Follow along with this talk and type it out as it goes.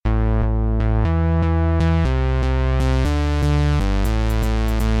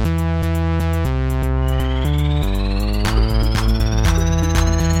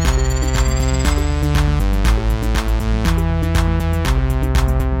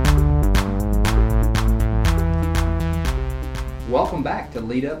Welcome back to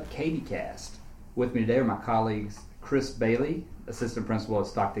Lead Up KDCast. With me today are my colleagues Chris Bailey, Assistant Principal at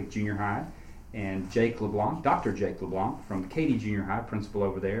Stockton Junior High, and Jake LeBlanc, Dr. Jake LeBlanc from Katy Junior High, Principal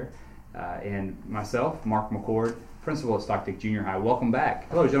over there, and myself, Mark McCord, Principal at Stockton Junior High. Welcome back.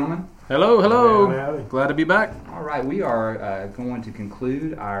 Hello, gentlemen. Hello. Howdy. Glad to be back. All right, we are going to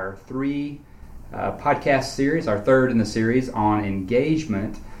conclude our three podcast series, our third in the series on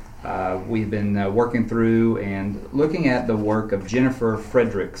engagement. We've been working through and looking at the work of Jennifer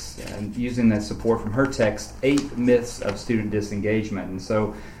Fredericks and using that support from her text, 8 Myths of Student Disengagement. And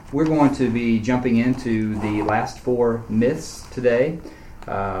so we're going to be jumping into the last 4 myths today.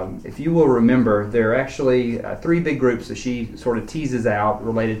 If you will remember, there are actually 3 big groups that she sort of teases out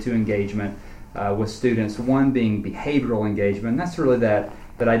related to engagement with students. One being behavioral engagement, and that's really that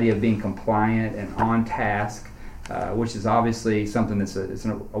idea of being compliant and on task, which is obviously something that's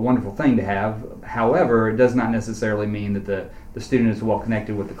a wonderful thing to have. However, it does not necessarily mean that the student is well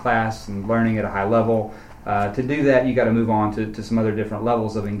connected with the class and learning at a high level. To do that, you got to move on to some other different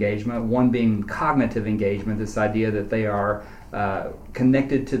levels of engagement. One being cognitive engagement, this idea that they are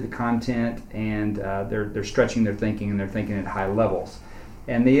connected to the content and they're stretching their thinking and they're thinking at high levels.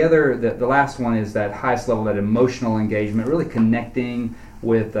 And the last one is that highest level, that emotional engagement, really connecting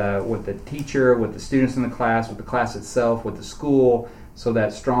with the teacher, with the students in the class, with the class itself, with the school, so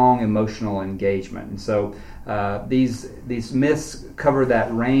that strong emotional engagement. And so these myths cover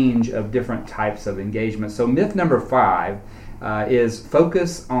that range of different types of engagement. So myth number 5 is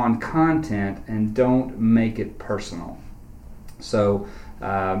focus on content and don't make it personal. So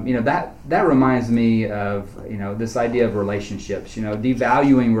that reminds me of this idea of relationships.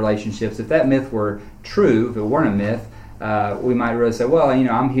 Devaluing relationships. If that myth were true, if it weren't a myth, we might really say, well,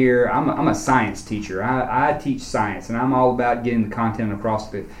 I'm here. I'm a science teacher. I teach science, and I'm all about getting the content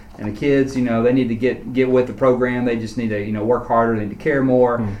across and the kids. They need to get with the program. They just need to work harder. They need to care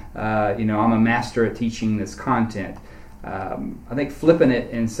more. I'm a master at teaching this content. I think flipping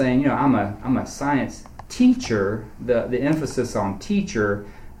it and saying, I'm a science teacher, the emphasis on teacher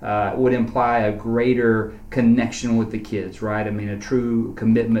would imply a greater connection with the kids, right? A true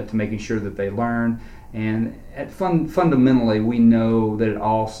commitment to making sure that they learn. And fundamentally, we know that it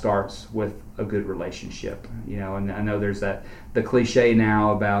all starts with a good relationship. And I know there's the cliche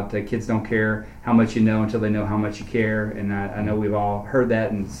now about kids don't care how much you know until they know how much you care. And I know we've all heard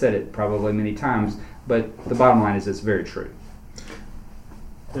that and said it probably many times. But the bottom line is it's very true.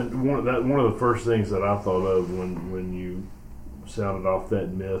 And one of the first things that I thought of when you sounded off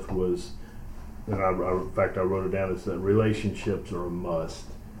that myth was, and in fact I wrote it down, is that relationships are a must.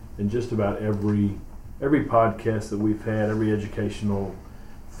 And just about every podcast that we've had, every educational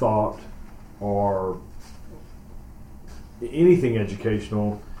thought or anything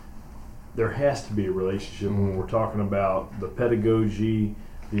educational, there has to be a relationship when we're talking about the pedagogy,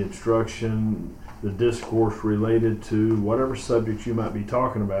 the instruction, the discourse related to whatever subject you might be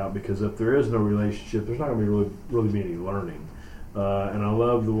talking about, because if there is no relationship, there's not going to be really be any learning. And I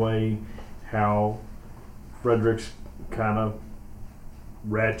love the way how Fredericks kind of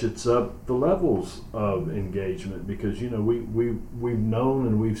ratchets up the levels of engagement, because we've known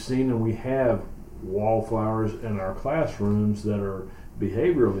and we've seen and we have wallflowers in our classrooms that are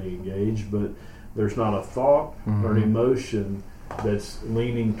behaviorally engaged, but there's not a thought or an emotion that's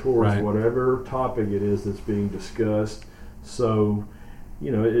leaning towards whatever topic it is that's being discussed. So,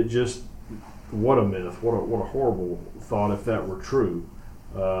 it just, what a myth, what a horrible thought if that were true,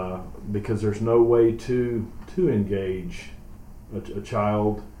 because there's no way to engage a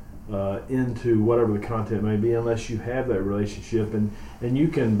child into whatever the content may be unless you have that relationship, and you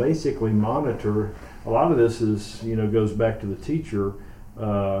can basically monitor. A lot of this is goes back to the teacher.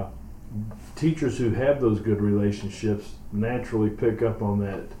 Teachers who have those good relationships naturally pick up on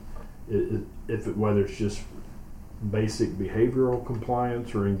that, whether it's just basic behavioral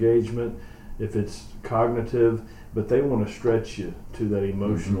compliance or engagement, if it's cognitive, but they want to stretch you to that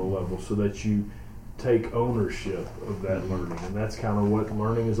emotional level so that you take ownership of that learning, and that's kind of what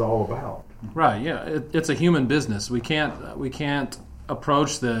learning is all about. Right. Yeah. It's a human business. We can't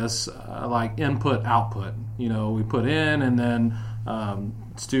approach this like input output. We put in, and then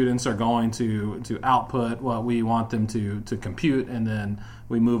students are going to output what we want them to compute, and then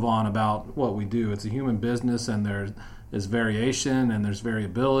we move on about what we do. It's a human business, and there's variation, and there's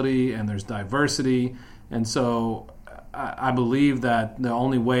variability, and there's diversity, and so I believe that the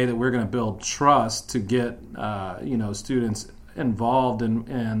only way that we're going to build trust to get students involved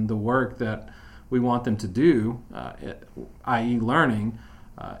in the work that we want them to do, i.e. learning,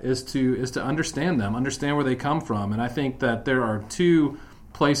 is to understand them, understand where they come from. And I think that there are 2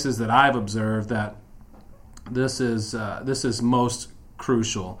 places that I've observed that this is most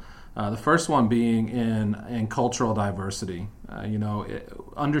crucial. The first one being in cultural diversity.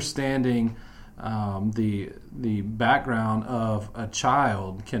 Understanding the background of a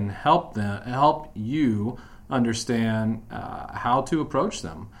child can help you understand how to approach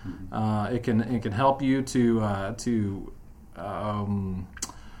them. It can help you to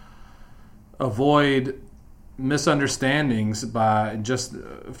avoid misunderstandings by just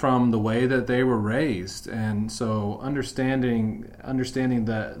from the way that they were raised, and so understanding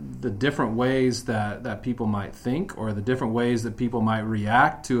the different ways that people might think, or the different ways that people might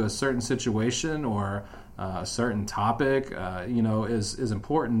react to a certain situation or a certain topic, is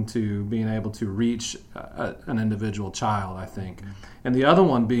important to being able to reach an individual child, I think. And the other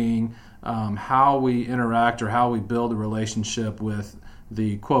one being how we interact or how we build a relationship with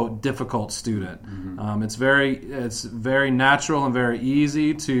the quote difficult student. It's very natural and very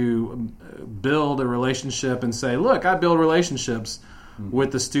easy to build a relationship and say, look, I build relationships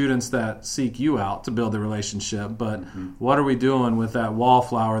with the students that seek you out to build a relationship. But what are we doing with that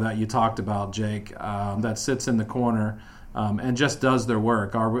wallflower that you talked about, Jake, that sits in the corner and just does their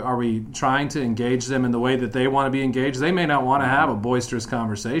work? Are we trying to engage them in the way that they want to be engaged? They may not want to have a boisterous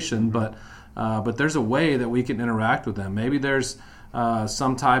conversation, but there's a way that we can interact with them. Maybe there's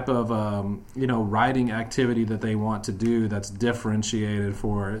some type of writing activity that they want to do that's differentiated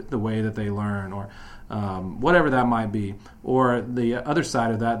for the way that they learn, or whatever that might be. Or the other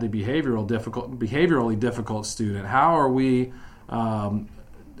side of that, the behaviorally difficult student. How are we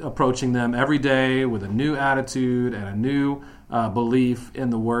approaching them every day with a new attitude and a new belief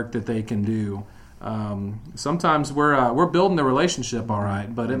in the work that they can do? Sometimes we're building the relationship all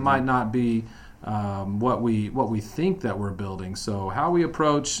right, but it might not be what we think that we're building. So how we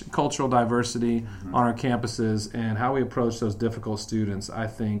approach cultural diversity on our campuses and how we approach those difficult students, I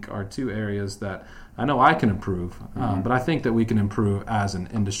think, are two areas that I know I can improve, but I think that we can improve as an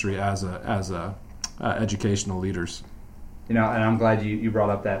industry, as educational leaders. And I'm glad you brought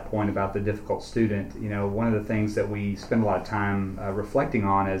up that point about the difficult student. One of the things that we spend a lot of time reflecting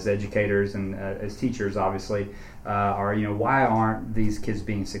on as educators and as teachers, obviously, are why aren't these kids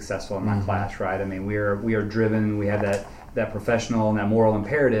being successful in my class, right? I mean, we are driven. We have that professional and that moral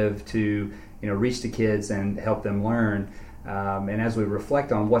imperative to reach the kids and help them learn. And as we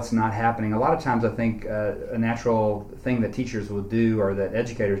reflect on what's not happening, a lot of times I think a natural thing that teachers will do, or that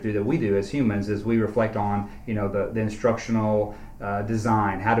educators do, that we do as humans, is we reflect on the instructional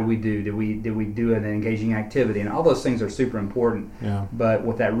design. How do we do? Did we do an engaging activity? And all those things are super important. Yeah. But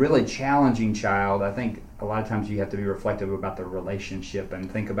with that really challenging child, I think a lot of times you have to be reflective about the relationship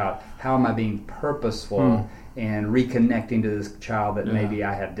and think about, how am I being purposeful and reconnecting to this child that maybe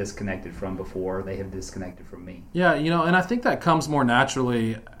I have disconnected from before, they have disconnected from me. Yeah, and I think that comes more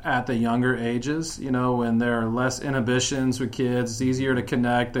naturally at the younger ages, when there are less inhibitions with kids. It's easier to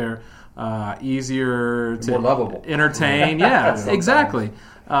connect. They're easier to more lovable, entertain. Yeah, exactly.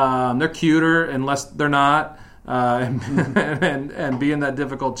 They're cuter unless they're not, and being that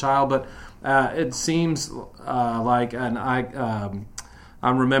difficult child. But it seems like, and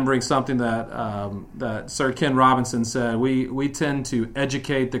I'm remembering something that Sir Ken Robinson said. We tend to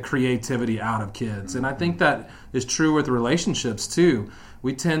educate the creativity out of kids, and I think that is true with relationships too.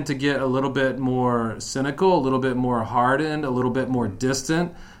 We tend to get a little bit more cynical, a little bit more hardened, a little bit more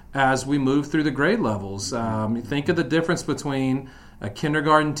distant as we move through the grade levels. Think of the difference between a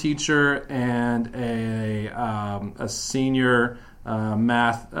kindergarten teacher and a senior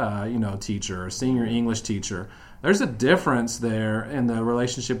math teacher or senior English teacher. There's a difference there in the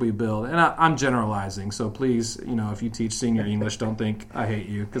relationship we build. And I'm generalizing, so please, if you teach senior English, don't think I hate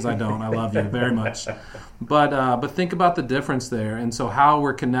you, because I don't. I love you very much. But think about the difference there. And so how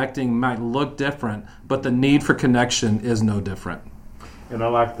we're connecting might look different, but the need for connection is no different. And I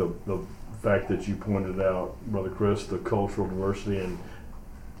like the fact that you pointed out, Brother Chris, the cultural diversity, and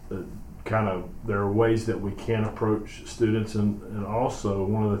kind of there are ways that we can approach students. And also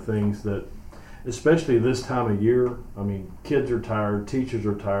one of the things that, especially this time of year, I mean, kids are tired, teachers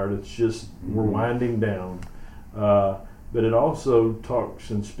are tired. It's just we're winding down. But it also talks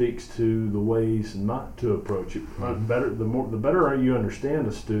and speaks to the ways not to approach it. The better you understand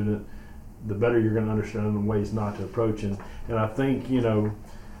a student, the better you're going to understand the ways not to approach. And I think,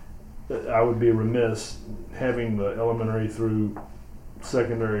 I would be remiss, having the elementary through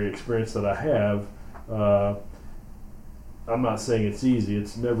secondary experience that I have. I'm not saying it's easy.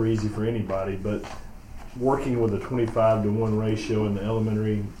 It's never easy for anybody, but working with a 25-to-1 ratio in the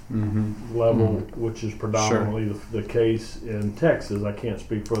elementary level, which is predominantly the case in Texas, I can't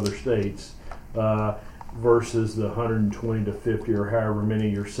speak for other states, versus the 120 to 50 or however many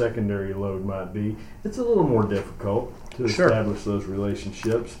your secondary load might be. It's a little more difficult to establish those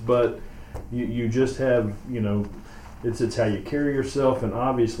relationships, but you just have, it's how you carry yourself, and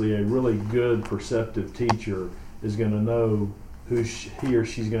obviously a really good perceptive teacher is going to know who he or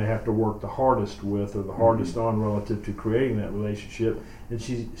she's going to have to work the hardest with or the hardest on relative to creating that relationship, and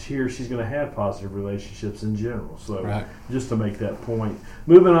he or she's going to have positive relationships in general. So just to make that point.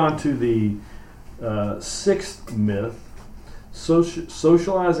 Moving on to the sixth myth,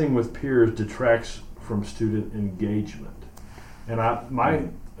 socializing with peers detracts from student engagement. And my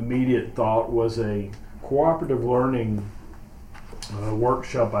immediate thought was a cooperative learning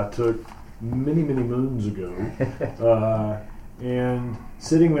workshop I took many moons ago. And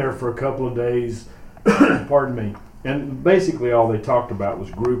sitting there for a couple of days, pardon me, and basically all they talked about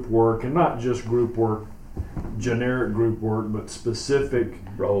was group work, and not just group work, generic group work, but specific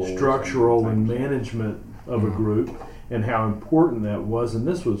structural and management of a group, and how important that was. And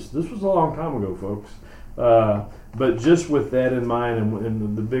this was a long time ago, folks. But just with that in mind,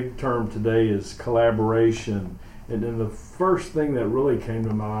 and the big term today is collaboration. And then the first thing that really came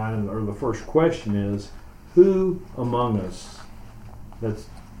to mind, or the first question is, who among us that's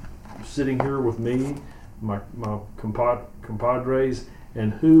sitting here with me, my compadres,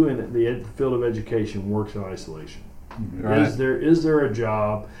 and who in the field of education works in isolation? Right. Is there a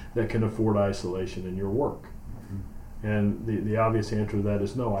job that can afford isolation in your work? And the obvious answer to that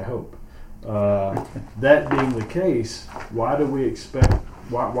is no, I hope. That being the case, why would we expect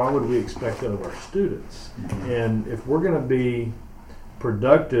that of our students? And if we're going to be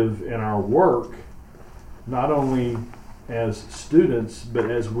productive in our work, not only as students, but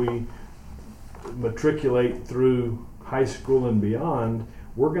as we matriculate through high school and beyond,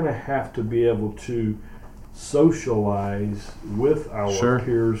 we're going to have to be able to socialize with our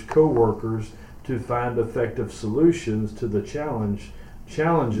peers, co-workers, to find effective solutions to the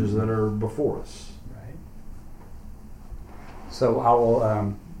challenges that are before us. Right. So I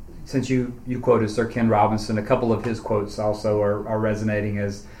will, since you quoted Sir Ken Robinson, a couple of his quotes also are resonating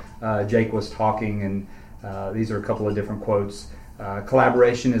as Jake was talking, and these are a couple of different quotes.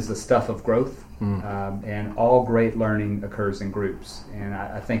 Collaboration is the stuff of growth, and all great learning occurs in groups. And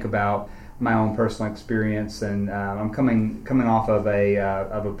I think about my own personal experience, and I'm coming off of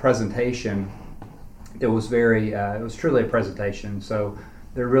a presentation. It was truly a presentation. So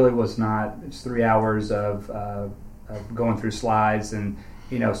there really was not. It's 3 hours of going through slides and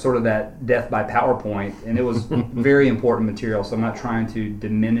sort of that death by PowerPoint, and it was very important material. So I'm not trying to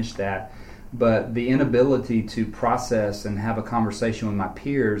diminish that. But the inability to process and have a conversation with my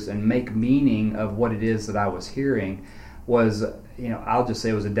peers and make meaning of what it is that I was hearing was, I'll just say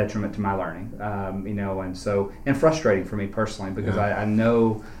it was a detriment to my learning, and frustrating for me personally, because I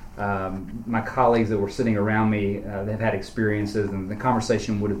know my colleagues that were sitting around me, they've had experiences, and the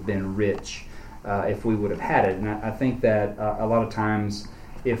conversation would have been rich if we would have had it. And I think that a lot of times,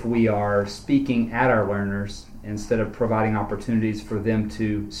 if we are speaking at our learners instead of providing opportunities for them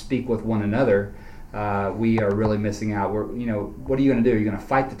to speak with one another, we are really missing out. What are you going to do? Are you going to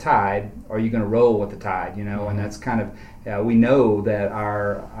fight the tide, or are you going to roll with the tide? And that's kind of, we know that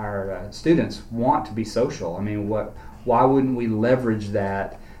our students want to be social. I mean, why wouldn't we leverage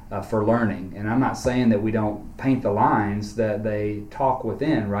that for learning? And I'm not saying that we don't paint the lines that they talk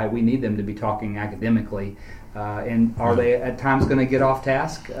within, right? We need them to be talking academically. And are they at times going to get off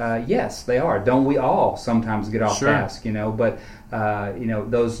task? Yes, they are. Don't we all sometimes get off task? But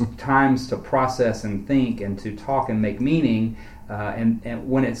those times to process and think and to talk and make meaning, and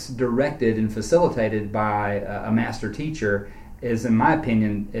when it's directed and facilitated by a master teacher, is, in my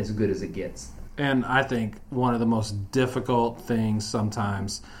opinion, as good as it gets. And I think one of the most difficult things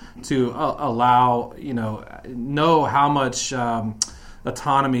sometimes to allow, know how much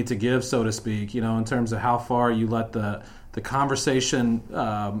autonomy to give, so to speak, in terms of how far you let the conversation,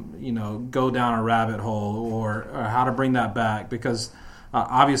 go down a rabbit hole, or how to bring that back, because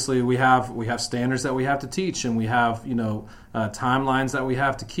obviously we have standards that we have to teach, and we have timelines that we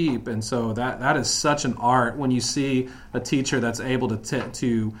have to keep, and so that is such an art when you see a teacher that's able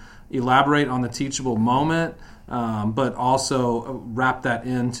to elaborate on the teachable moment, but also wrap that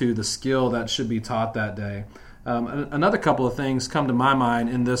into the skill that should be taught that day. Another couple of things come to my mind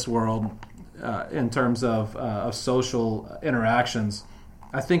in this world in terms of social interactions.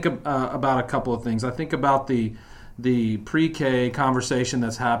 I think about a couple of things. I think about the pre-K conversation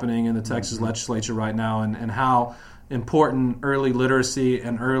that's happening in the Texas legislature right now, and how important early literacy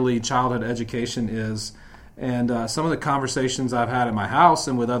and early childhood education is. And some of the conversations I've had at my house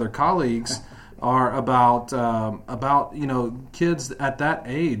and with other colleagues are about kids at that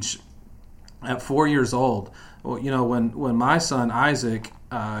age at 4 years old. Well, when my son Isaac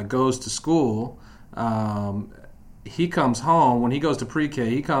goes to school, he comes home. When he goes to pre-K,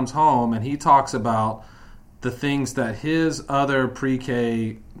 he comes home and he talks about the things that his other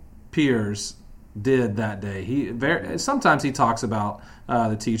pre-K peers did that day. Sometimes he talks about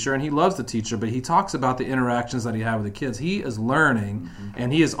the teacher, and he loves the teacher, but he talks about the interactions that he had with the kids. He is learning,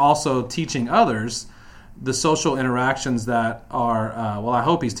 and he is also teaching others the social interactions that are, I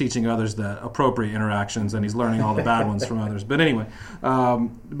hope he's teaching others the appropriate interactions, and he's learning all the bad ones from others. But anyway,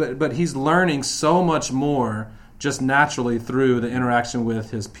 but he's learning so much more just naturally through the interaction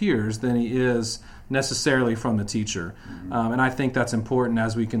with his peers than he is necessarily from the teacher. And I think that's important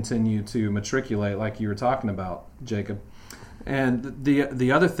as we continue to matriculate, like you were talking about, Jacob. And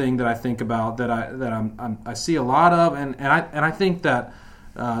the other thing that I think about that I see a lot of, and I think that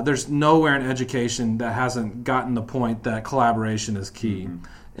there's nowhere in education that hasn't gotten the point that collaboration is key.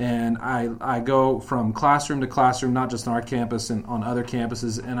 And I go from classroom to classroom, not just on our campus and on other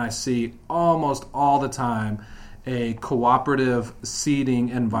campuses, and I see almost all the time a cooperative seating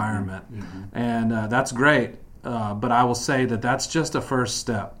environment. And that's great, but I will say that that's just a first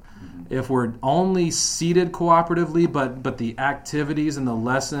step. If we're only seated cooperatively, but the activities and the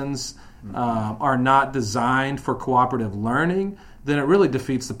lessons are not designed for cooperative learning, then it really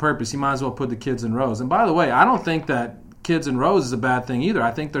defeats the purpose. You might as well put the kids in rows. And by the way, I don't think that kids in rows is a bad thing either. I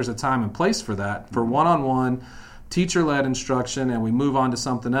think there's a time and place for that, for one-on-one, teacher-led instruction, and we move on to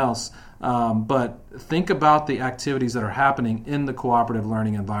something else. But think about the activities that are happening in the cooperative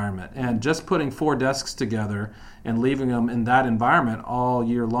learning environment. And just putting 4 desks together and leaving them in that environment all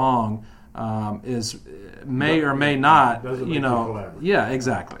year long may or may not, yeah,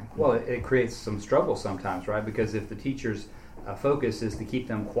 exactly. Well, it creates some struggle sometimes, right? Because if the teacher's focus is to keep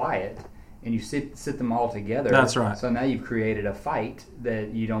them quiet, and you sit them all together. That's right. So now you've created a fight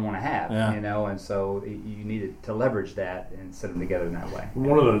that you don't want to have, and so you needed to leverage that and sit them together in that way.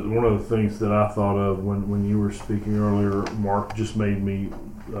 One of the things that I thought of when you were speaking earlier, Mark, just made me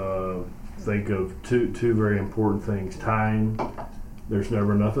think of two very important things: time. There's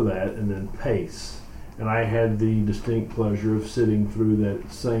never enough of that, and then pace. And I had the distinct pleasure of sitting through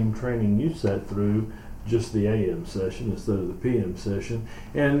that same training you sat through, just the AM session instead of the PM session,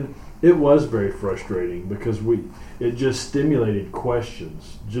 and it was very frustrating because it just stimulated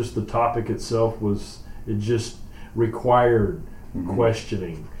questions. Just the topic itself just required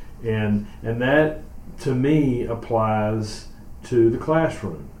questioning, and that to me applies to the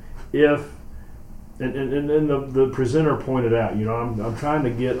classroom. And the presenter pointed out, I'm trying to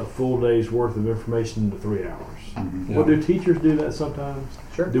get a full day's worth of information into 3 hours. Well, do teachers do that sometimes?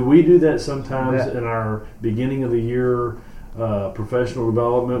 Sure. Do we do that sometimes in our beginning of the year professional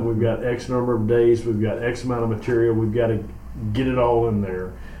development? We've got X number of days, we've got X amount of material, we've got to get it all in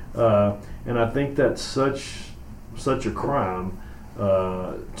there. And I think that's such a crime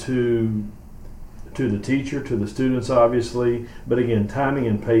to the teacher, to the students, obviously. But again, timing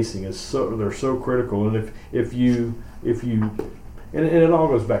and pacing they're so critical. And if you and it all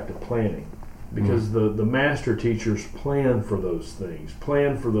goes back to planning. Because the master teachers plan for those things,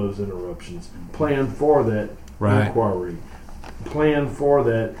 plan for those interruptions, plan for that inquiry, plan for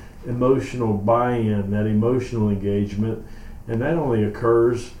that emotional buy-in, that emotional engagement, and that only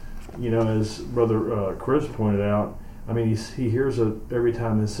occurs, as Brother Chris pointed out. I mean, he hears it every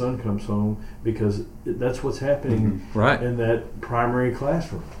time his son comes home because that's what's happening in that primary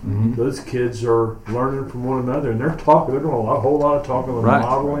classroom. Those kids are learning from one another, and they're talking. They're doing a whole lot of talking and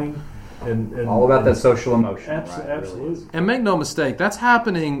modeling. And all about that social emotion. Absolutely. Really. And make no mistake, that's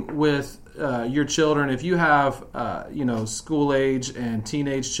happening with your children. If you have, school age and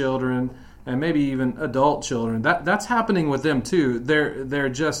teenage children, and maybe even adult children, that's happening with them too. They're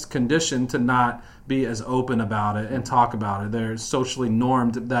just conditioned to not be as open about it and talk about it. They're socially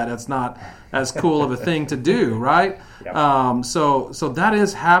normed that it's not as cool of a thing to do, right? Yep. So that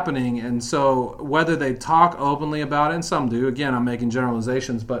is happening, and so whether they talk openly about it, and some do. Again, I'm making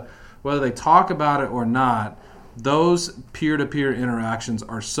generalizations, but whether they talk about it or not, those peer-to-peer interactions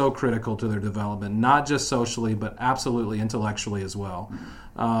are so critical to their development, not just socially, but absolutely intellectually as well.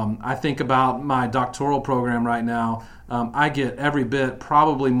 I think about my doctoral program right now. I get every bit,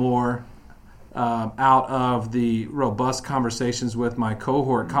 probably more, out of the robust conversations with my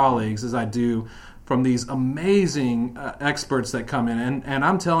cohort colleagues as I do from these amazing experts that come in. And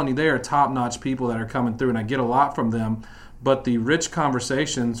I'm telling you, they are top-notch people that are coming through, and I get a lot from them. But the rich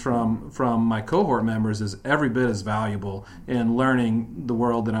conversations from my cohort members is every bit as valuable in learning the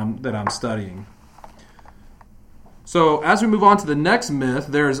world that I'm studying. So as we move on to the next myth,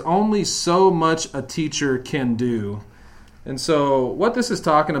 there is only so much a teacher can do. And so what this is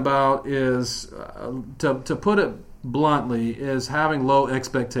talking about is, to put it bluntly, is having low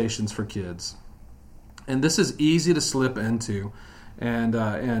expectations for kids. And this is easy to slip into.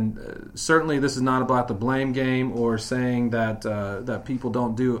 And certainly this is not about the blame game or saying that people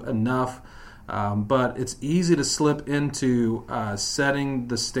don't do enough. But it's easy to slip into setting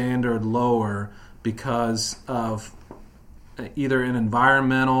the standard lower because of either an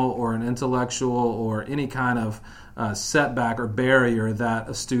environmental or an intellectual or any kind of setback or barrier that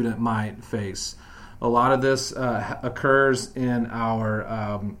a student might face. A lot of this occurs in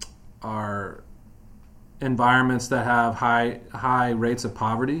our environments that have high rates of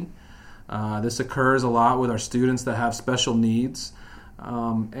poverty. This occurs a lot with our students that have special needs.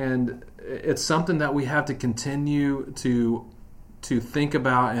 And it's something that we have to continue to think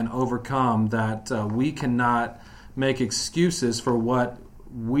about and overcome, that we cannot make excuses for what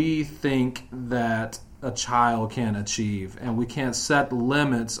we think that a child can achieve, and we can't set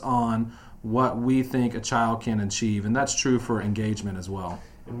limits on what we think a child can achieve, and that's true for engagement as well.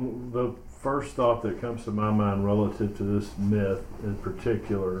 And the first thought that comes to my mind relative to this myth in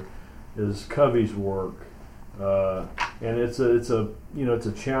particular is Covey's work, and it's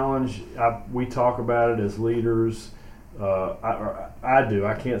a challenge. We talk about it as leaders. I do.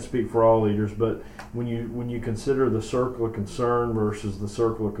 I can't speak for all leaders, but when you consider the circle of concern versus the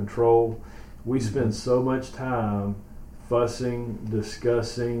circle of control, we spend so much time fussing,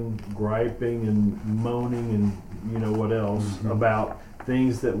 discussing, griping, and moaning, and what else about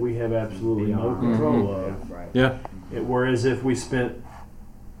things that we have absolutely no control of. Yeah. Whereas if we spent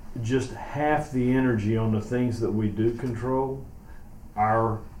just half the energy on the things that we do control,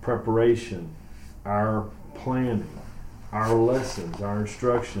 our preparation, our planning, our lessons, our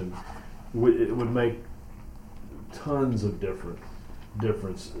instruction, it would make tons of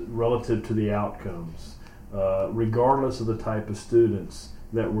difference relative to the outcomes, regardless of the type of students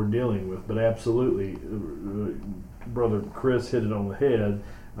that we're dealing with. But absolutely, Brother Chris hit it on the head.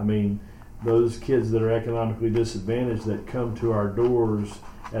 I mean, those kids that are economically disadvantaged that come to our doors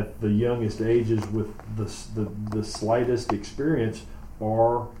at the youngest ages with the slightest experience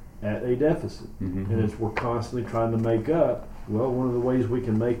are at a deficit. Mm-hmm. And we're constantly trying to make up. Well, one of the ways we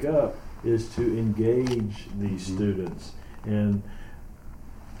can make up is to engage these students. And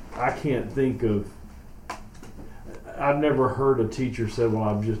I can't think of, I've never heard a teacher say, well,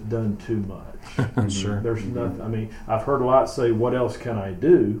 I've just done too much. Sure. There's nothing. I mean, I've heard a lot say, what else can I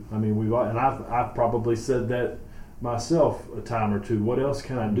do? I mean, I've probably said that myself a time or two. What else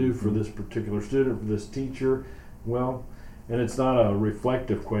can I do for this particular student, for this teacher? Well, and it's not a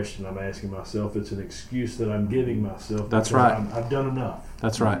reflective question I'm asking myself. It's an excuse that I'm giving myself. That's right. I've done enough.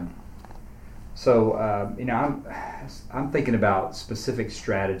 That's right. So, I'm thinking about specific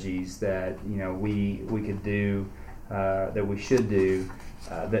strategies that we could do, that we should do,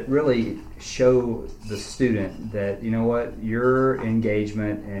 that really show the student that your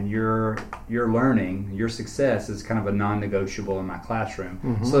engagement and your learning, your success is kind of a non-negotiable in my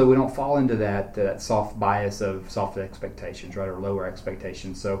classroom, so that we don't fall into that soft bias of soft expectations, right, or lower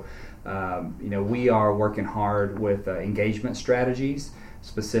expectations. So, we are working hard with engagement strategies.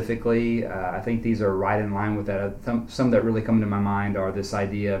 Specifically, I think these are right in line with that. Some that really come to my mind are this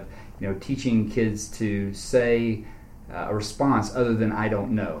idea of teaching kids to say a response other than "I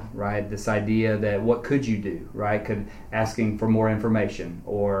don't know," right? This idea that what could you do, right? Asking for more information,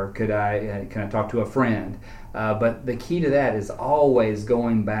 or can I talk to a friend? But the key to that is always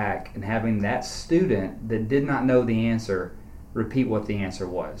going back and having that student that did not know the answer repeat what the answer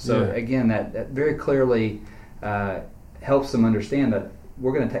was. So again, that very clearly helps them understand that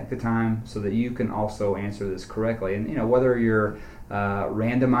we're going to take the time so that you can also answer this correctly. And whether you're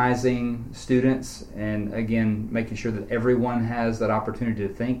randomizing students, and again making sure that everyone has that opportunity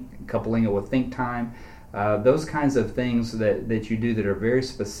to think, coupling it with think time, those kinds of things that you do that are very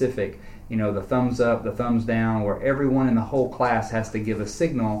specific. The thumbs up, the thumbs down, where everyone in the whole class has to give a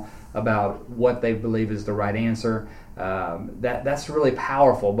signal about what they believe is the right answer. That's really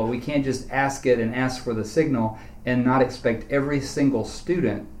powerful, but we can't just ask it and ask for the signal and not expect every single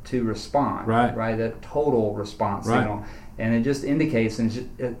student to respond. Right? That total response signal. And it just indicates and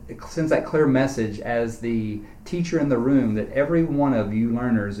it sends that clear message as the teacher in the room that every one of you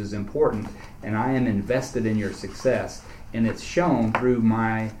learners is important, and I am invested in your success, and it's shown through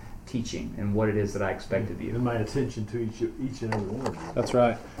my teaching and what it is that I expect of you. And my attention to each and every one of you. That's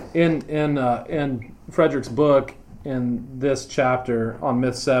right. In Frederick's book, in this chapter on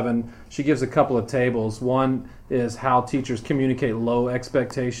Myth 7, she gives a couple of tables. One is how teachers communicate low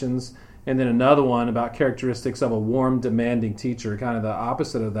expectations, and then another one about characteristics of a warm, demanding teacher, kind of the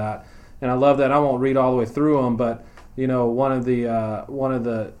opposite of that. And I love that. I won't read all the way through them, but one of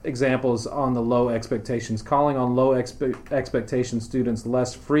the examples on the low expectations, calling on low expectation students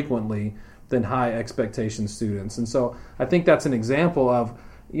less frequently than high expectation students. And so I think that's an example of,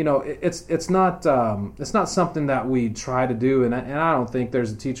 it's not something that we try to do, and I don't think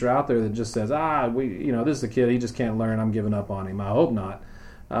there's a teacher out there that just says, this is a kid, he just can't learn, I'm giving up on him. I hope not.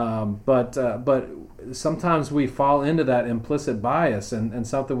 But sometimes we fall into that implicit bias and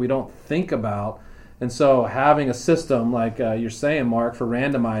something we don't think about. And so having a system like you're saying, Mark, for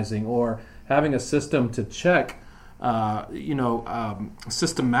randomizing, or having a system to check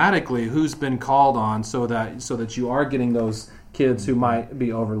systematically who's been called on, so that you are getting those kids who might be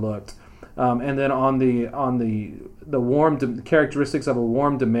overlooked. And then on the warm characteristics of a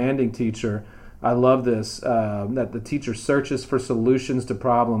warm, demanding teacher, I love this, that the teacher searches for solutions to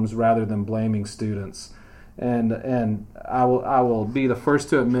problems rather than blaming students. And I will be the first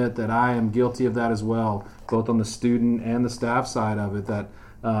to admit that I am guilty of that as well, both on the student and the staff side of it, that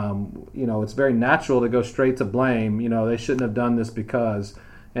it's very natural to go straight to blame. They shouldn't have done this because.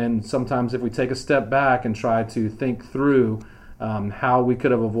 And sometimes if we take a step back and try to think through how we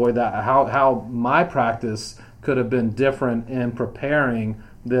could have avoided that, how my practice could have been different in preparing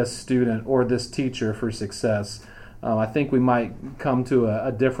this student or this teacher for success, I think we might come to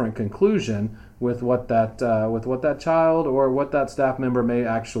a different conclusion with what that child or what that staff member may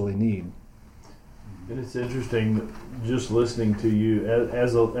actually need. And it's interesting just listening to you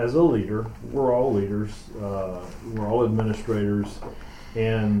as a leader. We're all leaders. We're all administrators.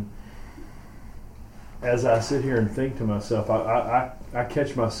 And as I sit here and think to myself, I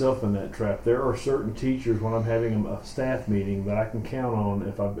catch myself in that trap. There are certain teachers when I'm having a staff meeting that I can count on.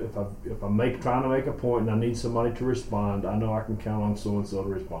 If I'm trying to make a point and I need somebody to respond, I know I can count on so and so to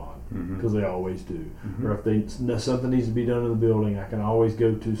respond, because they always do. Mm-hmm. Or if something needs to be done in the building, I can always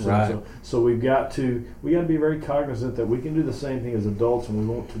go to so and so. So we got to be very cognizant that we can do the same thing as adults, and we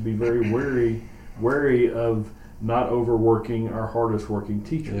want to be very wary of not overworking our hardest working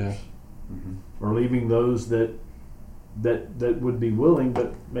teachers. Yeah. Mm-hmm. Or leaving those that would be willing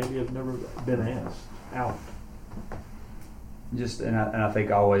but maybe have never been asked out. And I think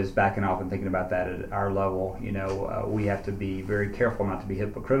always backing off and thinking about that at our level, we have to be very careful not to be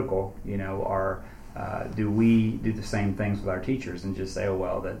hypocritical, or do we do the same things with our teachers and just say,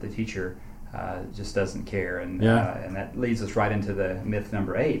 that the teacher just doesn't care, and that leads us right into the myth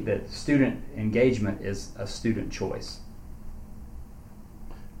number 8, that student engagement is a student choice.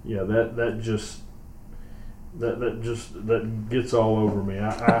 Yeah, that gets all over me.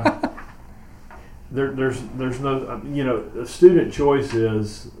 There's no, a student choice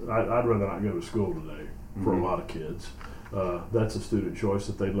is I'd rather not go to school today for a lot of kids. That's a student choice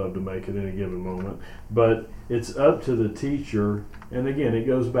that they'd love to make at any given moment. But it's up to the teacher, and again, it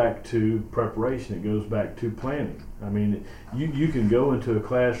goes back to preparation. It goes back to planning. I mean, you can go into a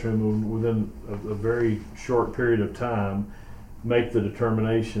classroom and within a very short period of time make the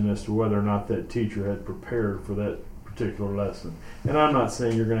determination as to whether or not that teacher had prepared for that particular lesson. And I'm not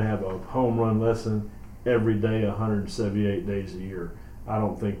saying you're going to have a home run lesson every day, 178 days a year. I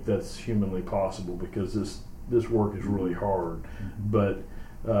don't think that's humanly possible, because this work is really hard. But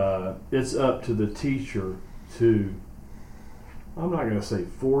it's up to the teacher to, I'm not going to say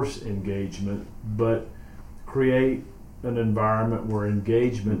force engagement, but create an environment where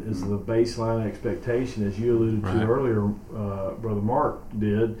engagement is the baseline expectation, as you alluded to earlier, Brother Mark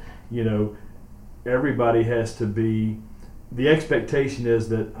did. Everybody has to be, the expectation is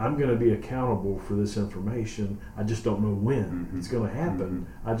that I'm going to be accountable for this information. I just don't know when it's going to happen.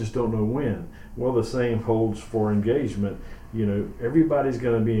 I just don't know when. Well, the same holds for engagement. Everybody's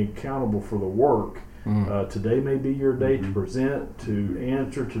going to be accountable for the work. Today may be your day to present, to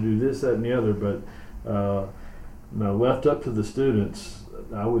answer, to do this, that, and the other, but no, left up to the students,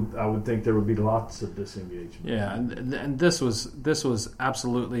 I would think there would be lots of disengagement. Yeah, and this was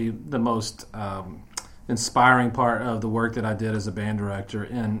absolutely the most inspiring part of the work that I did as a band director,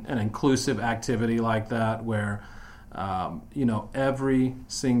 in an inclusive activity like that, where every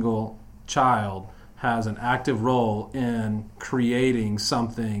single child has an active role in creating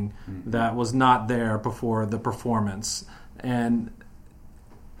something that was not there before the performance, and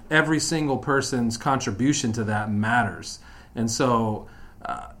every single person's contribution to that matters. And so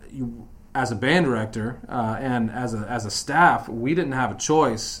as a band director and as a staff, we didn't have a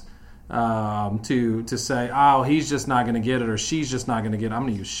choice to say, he's just not going to get it, or she's just not going to get it. I'm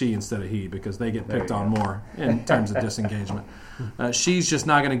going to use she instead of he, because they get picked on more in terms of disengagement. She's just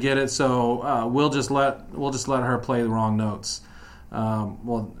not going to get it, so we'll just let her play the wrong notes.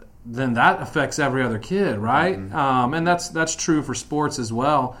 Then that affects every other kid, right? And that's true for sports as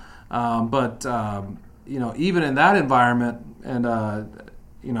well. But even in that environment, and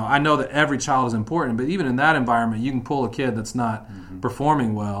I know that every child is important, but even in that environment, you can pull a kid that's not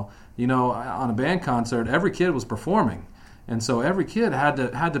performing well. On a band concert, every kid was performing. And so every kid had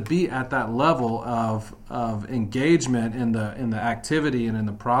to be at that level of engagement in the activity and in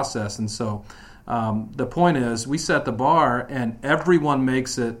the process. And so the point is, we set the bar, and everyone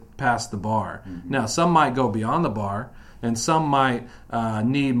makes it past the bar. Now, some might go beyond the bar, and some might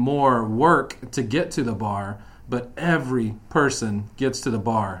need more work to get to the bar. But every person gets to the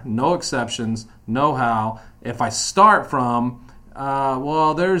bar, no exceptions, no how. If I start from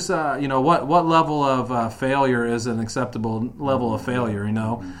there's what level of failure is an acceptable level of failure?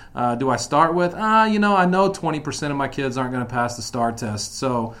 Do I start with I know 20% of my kids aren't going to pass the STAR test,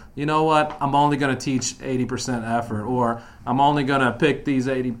 so you know what, I'm only going to teach 80% effort, or I'm only going to pick these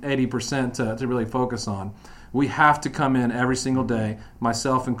 80% to really focus on. We have to come in every single day,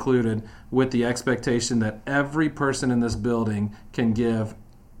 myself included, with the expectation that every person in this building can give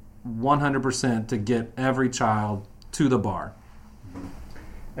 100% to get every child to the bar.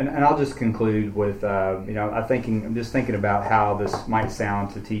 And I'll just conclude with, I'm just thinking about how this might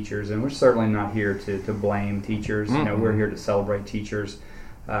sound to teachers, and we're certainly not here to blame teachers. We're here to celebrate teachers.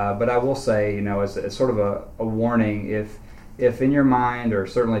 But I will say, as sort of a warning, if in your mind, or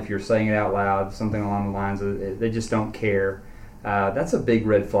certainly if you're saying it out loud, something along the lines of they just don't care, that's a big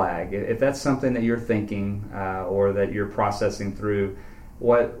red flag. If that's something that you're thinking or that you're processing through,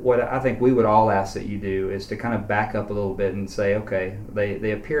 what I think we would all ask that you do is to kind of back up a little bit and say, okay,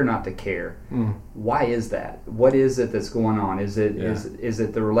 they appear not to care. Why is that? What is it that's going on? Is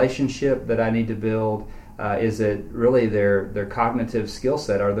it the relationship that I need to build? Is it really their cognitive skill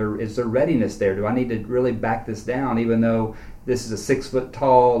set? Is there readiness there? Do I need to really back this down, even though this is a 6 foot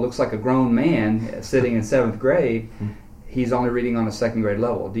tall, looks like a grown man sitting in 7th grade? He's only reading on a 2nd grade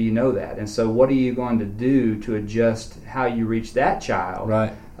level. Do you know that? And so what are you going to do to adjust how you reach that child?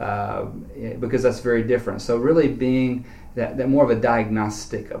 Right. Because that's very different. So really being that more of a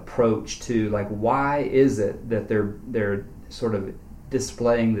diagnostic approach to, like, why is it that they're sort of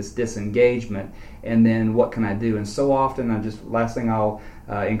displaying this disengagement, and then what can I do? And so often, last thing I'll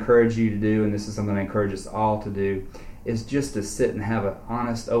encourage you to do, and this is something I encourage us all to do, is just to sit and have an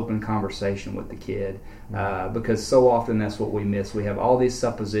honest, open conversation with the kid, because so often that's what we miss. We have all these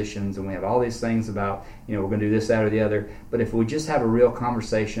suppositions, and we have all these things about, we're going to do this, that, or the other. But if we just have a real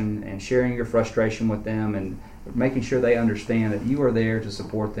conversation and sharing your frustration with them and making sure they understand that you are there to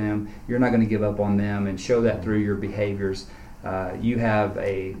support them, you're not going to give up on them, and show that through your behaviors, you have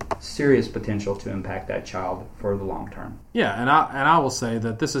a serious potential to impact that child for the long term. Yeah, and I will say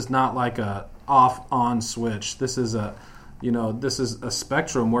that this is not like a off-on switch. This is a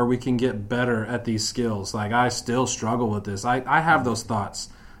spectrum where we can get better at these skills. Like, I still struggle with this. I have those thoughts.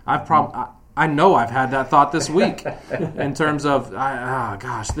 I know I've had that thought this week in terms of,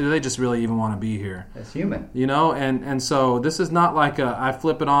 do they just really even want to be here? That's human. And so this is not like I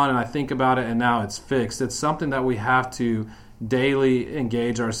flip it on and I think about it and now it's fixed. It's something that we have to daily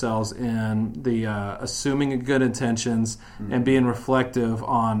engage ourselves in, the assuming good intentions and being reflective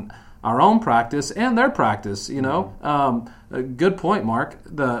on our own practice and their practice. A good point, Mark.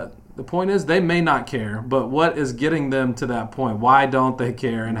 The point is, they may not care, but what is getting them to that point? Why don't they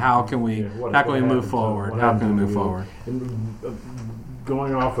care, and how can we move forward? How can we move forward?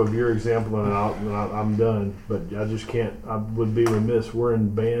 Going off of your example, and I'm done, but I just can't. I would be remiss. We're in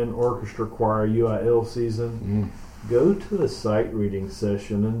band, orchestra, choir, UIL season. Go to a sight reading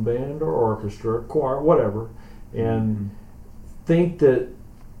session in band or orchestra, choir, whatever, and think that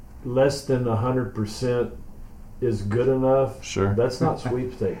less than 100% is good enough. Sure. That's not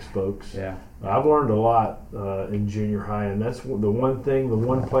sweepstakes, folks. Yeah. I've learned a lot in junior high, and that's the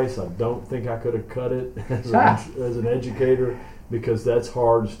one place I don't think I could have cut it as an educator, because that's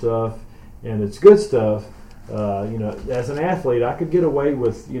hard stuff, and it's good stuff. As an athlete, I could get away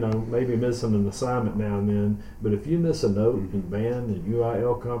with, maybe missing an assignment now and then, but if you miss a note in band and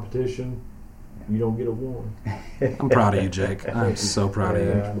UIL competition, you don't get a one. I'm proud of you, Jake. I'm so proud of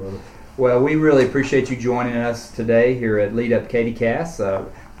you. Well, we really appreciate you joining us today here at Lead Up KDCast.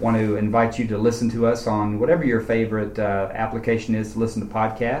 Want to invite you to listen to us on whatever your favorite application is to listen to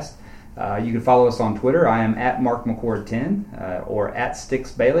podcasts. You can follow us on Twitter. I am at Mark McCord 10, or at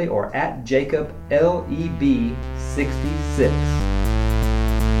Stix Bailey, or at Jacob LEB 66.